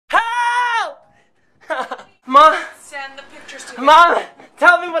Mom,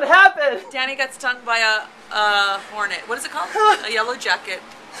 tell me what happened. Danny got stung by a hornet. What is it called? A yellow jacket.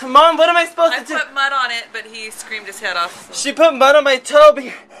 Mom, what am I supposed to do? I put mud on it, but he screamed his head off. So. She put mud on my toe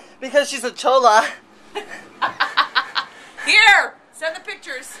because she's a chola. Here! Send the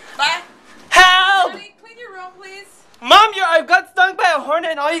pictures. Bye. Help! Danny, clean your room, please. Mom, I got stung by a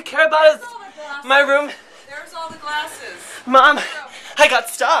hornet and all you care about is my room. There's all the glasses. Mom, I got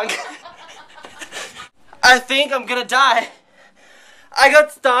stung. I think I'm gonna die. I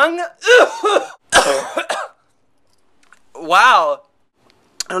got stung. Wow.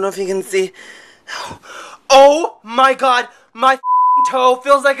 I don't know if you can see. Oh my god, my toe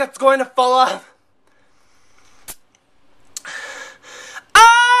feels like it's going to fall off.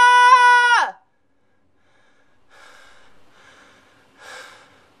 Ah!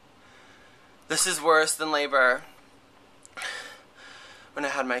 This is worse than labor. When I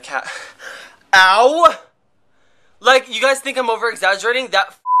had my cat. Ow! Like, you guys think I'm over-exaggerating?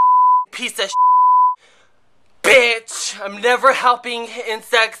 That piece of bitch! I'm never helping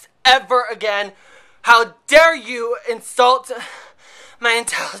insects ever again. How dare you insult my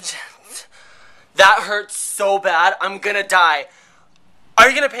intelligence? That hurts so bad, I'm gonna die. Are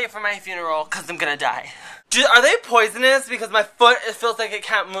you gonna pay for my funeral? Cause I'm gonna die. Are they poisonous? Because my foot, it feels like it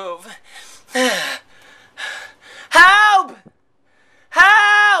can't move. Help!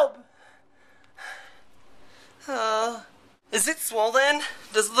 Help! Is it swollen?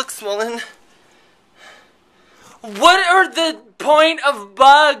 Does it look swollen? What are the point of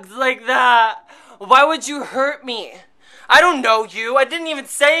bugs like that? Why would you hurt me? I don't know you. I didn't even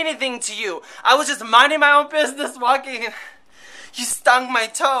say anything to you. I was just minding my own business walking and you stung my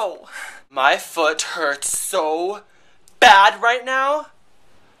toe. My foot hurts so bad right now.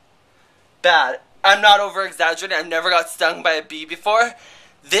 Bad. I'm not over-exaggerating. I've never got stung by a bee before.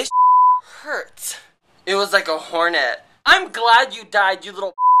 This hurts. It was like a hornet. I'm glad you died, you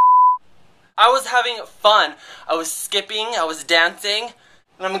little I was having fun. I was skipping, I was dancing,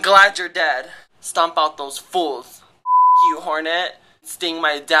 and I'm glad you're dead. Stomp out those fools. You hornet. Sting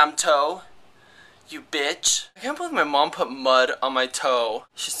my damn toe. You bitch. I can't believe my mom put mud on my toe.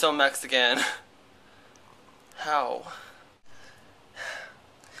 She's so Mexican. How?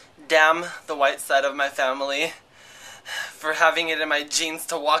 Damn the white side of my family for having it in my genes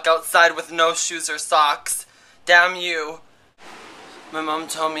to walk outside with no shoes or socks. Damn you. My mom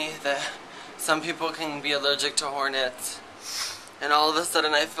told me that some people can be allergic to hornets, and all of a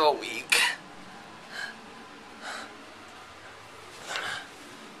sudden I feel weak.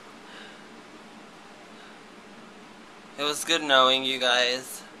 It was good knowing you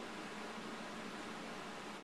guys.